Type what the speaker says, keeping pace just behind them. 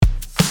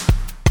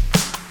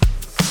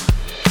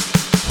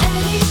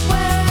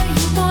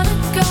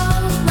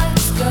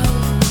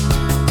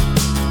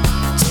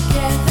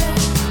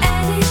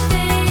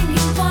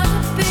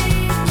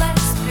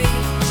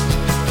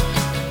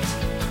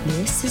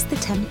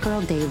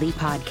Girl Daily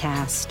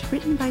podcast,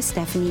 written by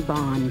Stephanie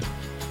Bond,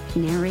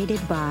 narrated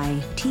by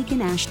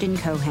Tegan Ashton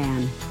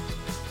Cohan,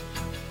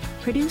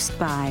 produced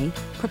by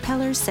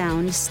Propeller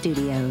Sound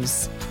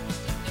Studios.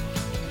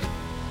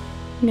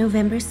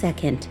 November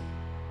 2nd,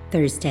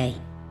 Thursday.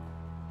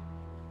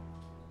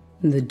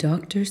 The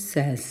doctor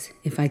says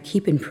if I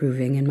keep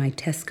improving and my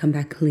tests come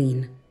back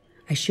clean,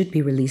 I should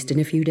be released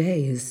in a few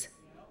days.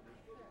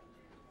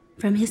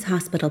 From his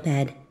hospital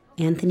bed,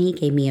 Anthony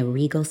gave me a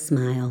regal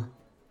smile.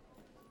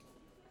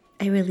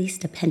 I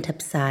released a pent-up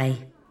sigh.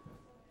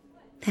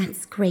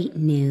 That's great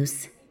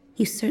news.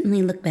 You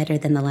certainly look better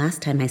than the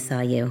last time I saw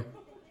you.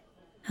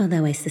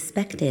 Although I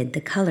suspected the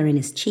color in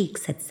his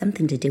cheeks had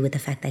something to do with the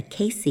fact that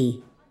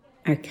Casey,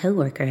 our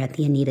co-worker at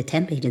the Anita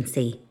Temp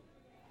Agency,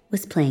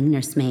 was playing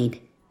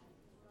nursemaid.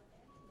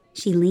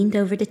 She leaned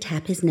over to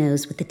tap his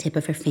nose with the tip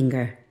of her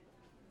finger.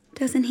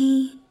 Doesn't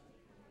he?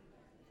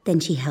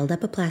 Then she held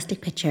up a plastic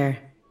pitcher.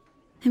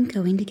 I'm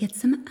going to get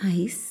some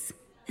ice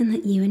and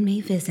let you and May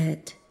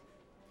visit.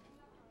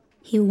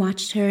 He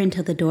watched her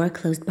until the door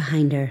closed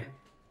behind her.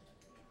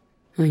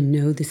 I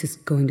know this is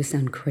going to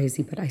sound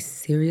crazy, but I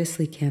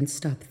seriously can't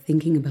stop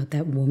thinking about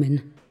that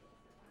woman.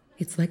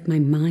 It's like my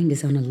mind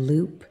is on a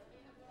loop.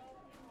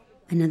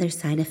 Another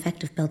side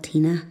effect of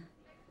Beltina.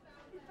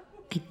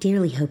 I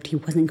dearly hoped he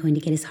wasn't going to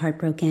get his heart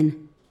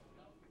broken.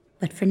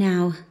 But for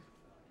now,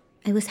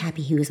 I was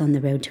happy he was on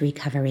the road to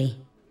recovery.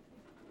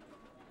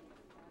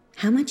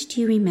 How much do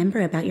you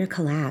remember about your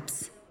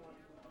collapse?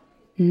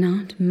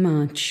 Not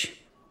much.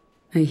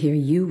 I hear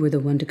you were the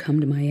one to come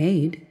to my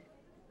aid.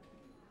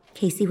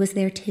 Casey was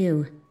there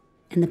too,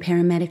 and the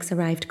paramedics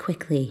arrived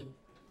quickly.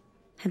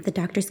 Have the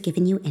doctors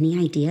given you any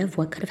idea of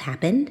what could have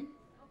happened?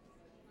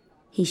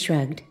 He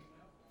shrugged.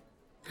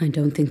 I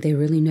don't think they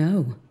really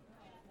know.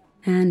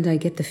 And I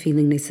get the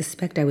feeling they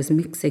suspect I was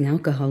mixing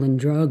alcohol and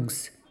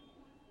drugs.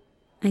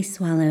 I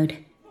swallowed.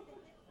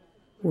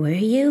 Were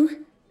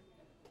you?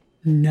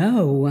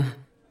 No.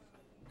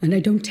 And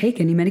I don't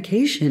take any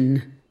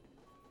medication.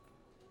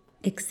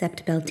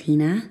 Except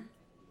Beltina?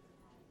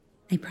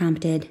 I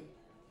prompted.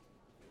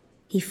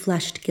 He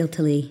flushed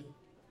guiltily.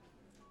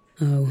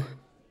 Oh,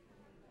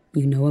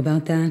 you know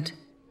about that?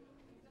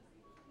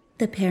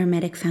 The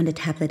paramedic found a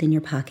tablet in your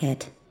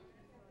pocket.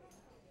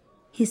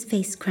 His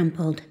face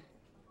crumpled.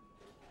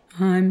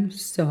 I'm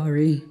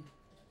sorry.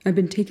 I've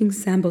been taking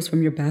samples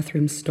from your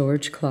bathroom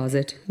storage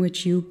closet,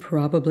 which you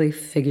probably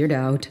figured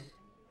out.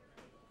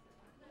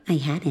 I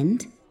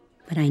hadn't,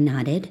 but I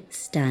nodded,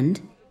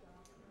 stunned.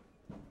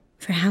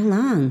 For how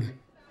long?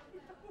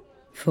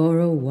 For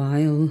a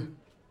while.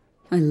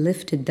 I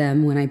lifted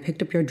them when I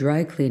picked up your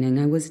dry cleaning.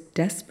 I was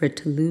desperate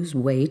to lose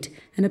weight,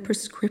 and a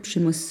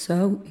prescription was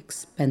so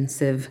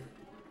expensive.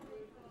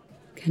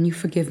 Can you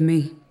forgive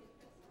me?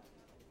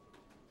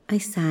 I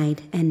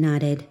sighed and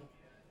nodded.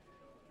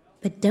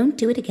 But don't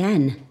do it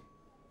again.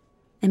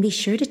 And be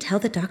sure to tell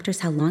the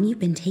doctors how long you've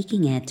been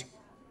taking it.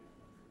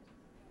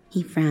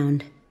 He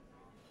frowned.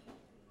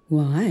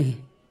 Why?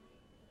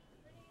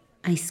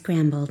 I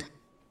scrambled.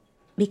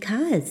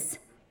 Because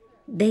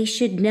they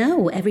should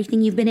know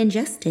everything you've been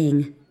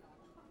ingesting.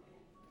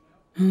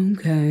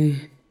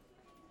 Okay,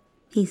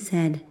 he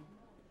said,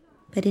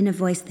 but in a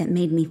voice that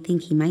made me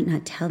think he might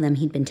not tell them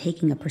he'd been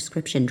taking a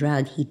prescription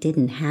drug he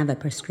didn't have a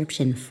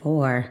prescription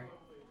for.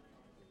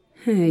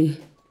 Hey,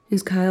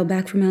 is Kyle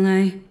back from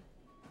LA?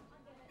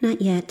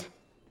 Not yet.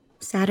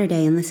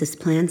 Saturday, unless his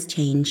plans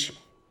change.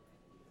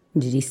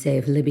 Did he say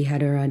if Libby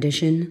had her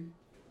audition?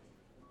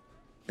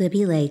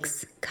 Libby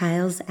Lakes,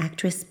 Kyle's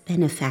actress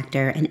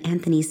benefactor and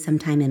Anthony's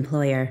sometime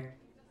employer.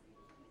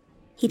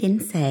 He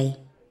didn't say,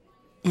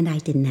 and I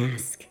didn't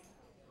ask.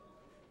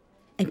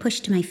 I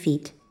pushed to my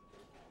feet.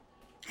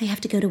 I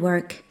have to go to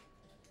work.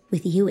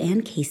 With you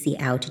and Casey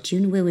out,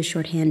 Junwoo is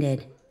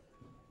shorthanded.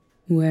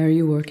 Where are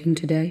you working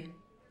today?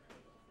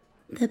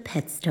 The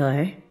pet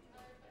store.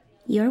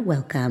 You're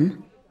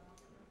welcome.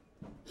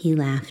 He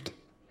laughed.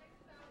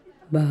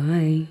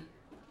 Bye.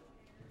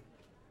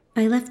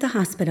 I left the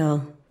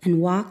hospital and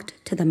walked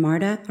to the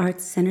MARTA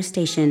Arts Center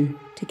station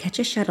to catch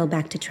a shuttle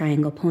back to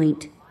Triangle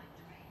Point.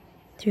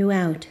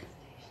 Throughout,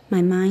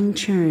 my mind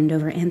churned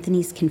over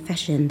Anthony's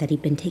confession that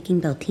he'd been taking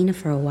Beltina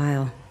for a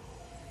while.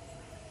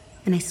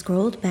 And I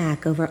scrolled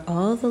back over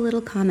all the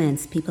little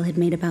comments people had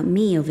made about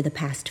me over the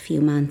past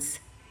few months.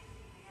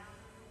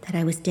 That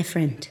I was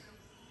different,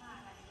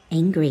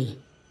 angry,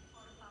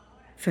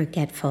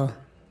 forgetful.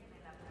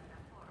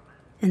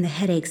 And the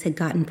headaches had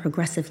gotten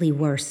progressively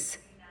worse.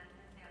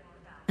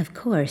 Of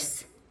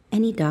course,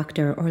 any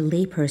doctor or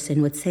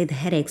layperson would say the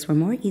headaches were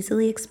more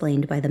easily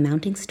explained by the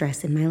mounting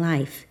stress in my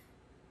life.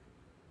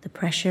 The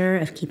pressure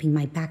of keeping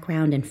my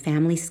background and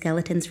family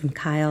skeletons from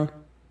Kyle,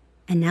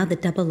 and now the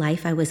double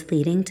life I was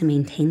leading to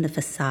maintain the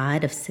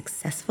facade of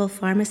successful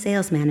pharma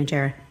sales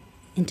manager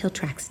until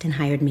Traxton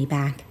hired me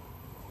back.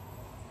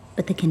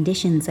 But the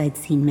conditions I'd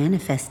seen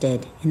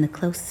manifested in the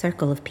close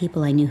circle of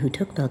people I knew who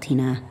took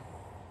Beltina,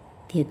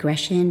 the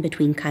aggression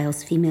between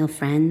Kyle's female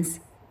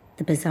friends,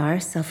 the bizarre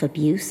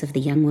self-abuse of the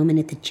young woman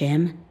at the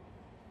gym,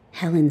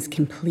 Helen's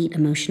complete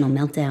emotional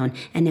meltdown,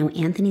 and now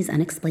Anthony's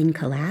unexplained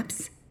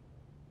collapse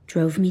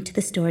drove me to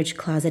the storage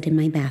closet in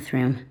my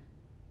bathroom.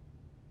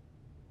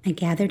 I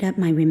gathered up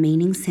my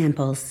remaining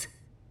samples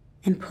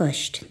and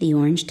pushed the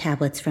orange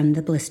tablets from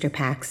the blister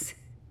packs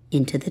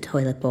into the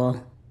toilet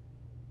bowl.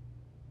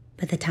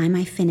 By the time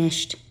I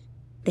finished,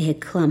 they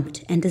had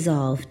clumped and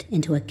dissolved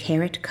into a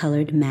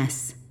carrot-colored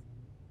mess.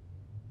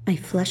 I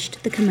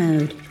flushed the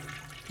commode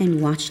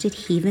and watched it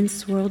heave and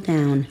swirl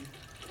down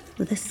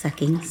with a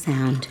sucking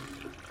sound.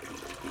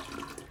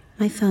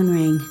 My phone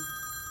rang,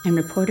 and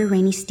reporter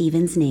Rainey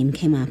Stevens' name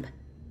came up.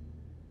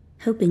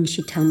 Hoping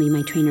she'd tell me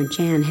my trainer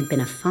Jan had been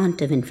a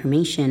font of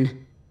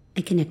information,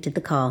 I connected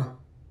the call.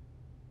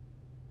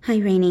 Hi,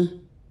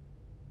 Rainey.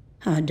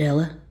 Hi,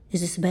 Della.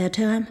 Is this a bad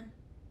time?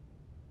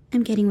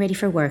 I'm getting ready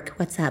for work.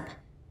 What's up?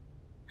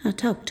 I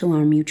talked to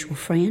our mutual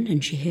friend,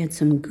 and she had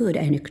some good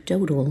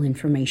anecdotal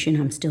information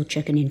I'm still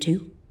checking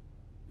into.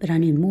 But I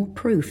need more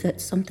proof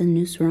that something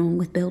is wrong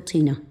with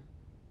Beltina.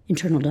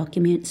 Internal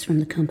documents from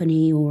the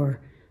company or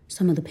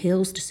some of the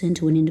pills to send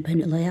to an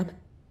independent lab.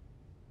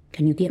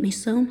 Can you get me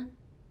some?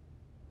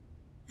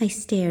 I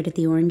stared at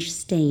the orange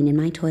stain in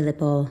my toilet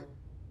bowl.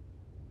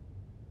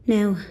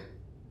 No,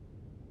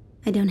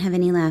 I don't have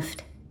any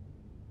left.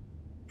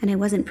 And I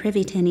wasn't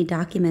privy to any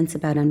documents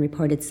about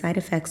unreported side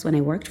effects when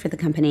I worked for the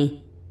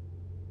company.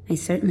 I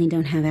certainly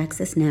don't have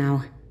access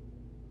now.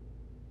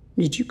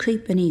 Did you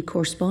keep any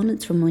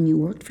correspondence from when you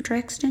worked for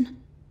Traxton?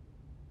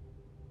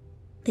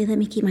 They let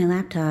me keep my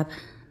laptop,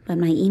 but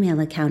my email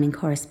account and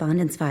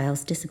correspondence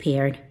files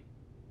disappeared.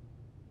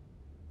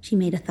 She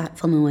made a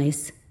thoughtful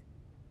noise.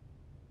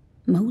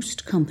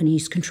 Most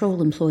companies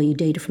control employee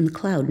data from the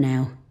cloud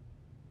now.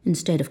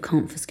 Instead of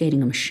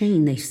confiscating a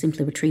machine, they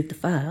simply retrieve the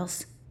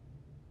files.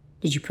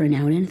 Did you print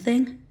out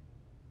anything?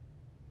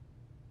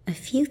 A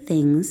few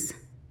things,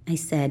 I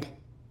said,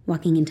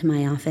 walking into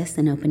my office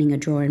and opening a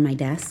drawer in my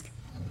desk.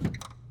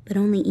 But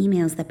only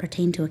emails that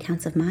pertain to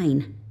accounts of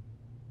mine.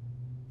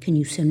 Can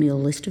you send me a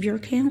list of your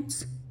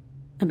accounts?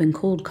 I've been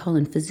cold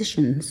calling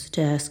physicians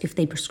to ask if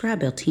they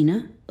prescribe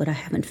Beltina, but I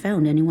haven't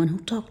found anyone who'll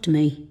talk to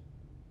me.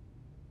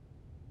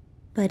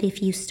 But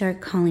if you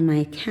start calling my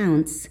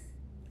accounts,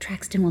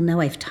 Traxton will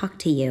know I've talked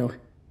to you.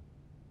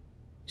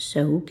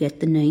 So get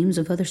the names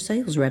of other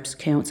sales reps'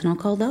 accounts and I'll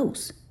call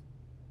those.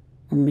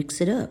 Or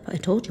mix it up. I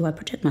told you I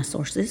protect my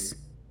sources.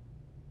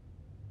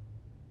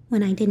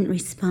 When I didn't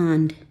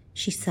respond,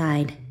 she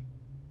sighed.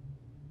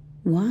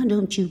 Why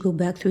don't you go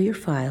back through your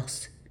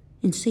files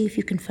and see if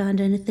you can find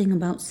anything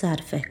about side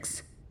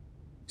effects?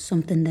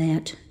 Something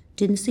that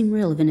didn't seem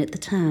relevant at the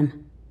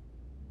time.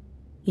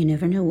 You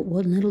never know what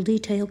one little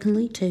detail can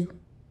lead to.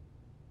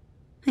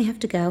 I have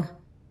to go,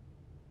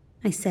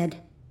 I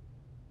said,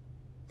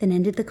 then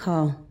ended the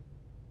call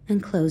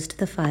and closed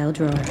the file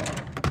drawer.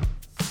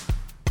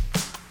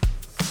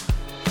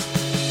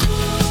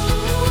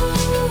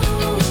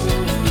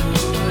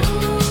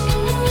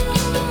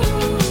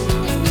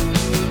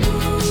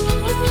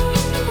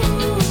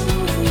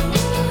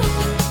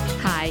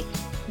 Hi,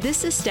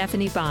 this is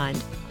Stephanie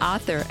Bond,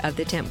 author of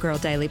the Temp Girl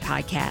Daily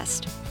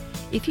podcast.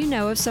 If you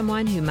know of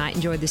someone who might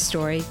enjoy this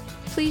story,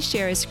 please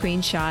share a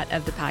screenshot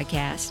of the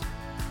podcast.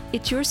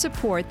 It's your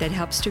support that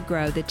helps to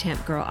grow the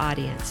Temp Girl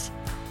audience.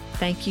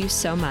 Thank you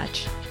so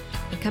much.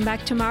 And come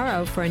back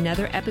tomorrow for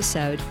another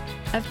episode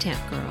of Temp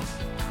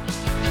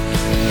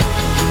Girl.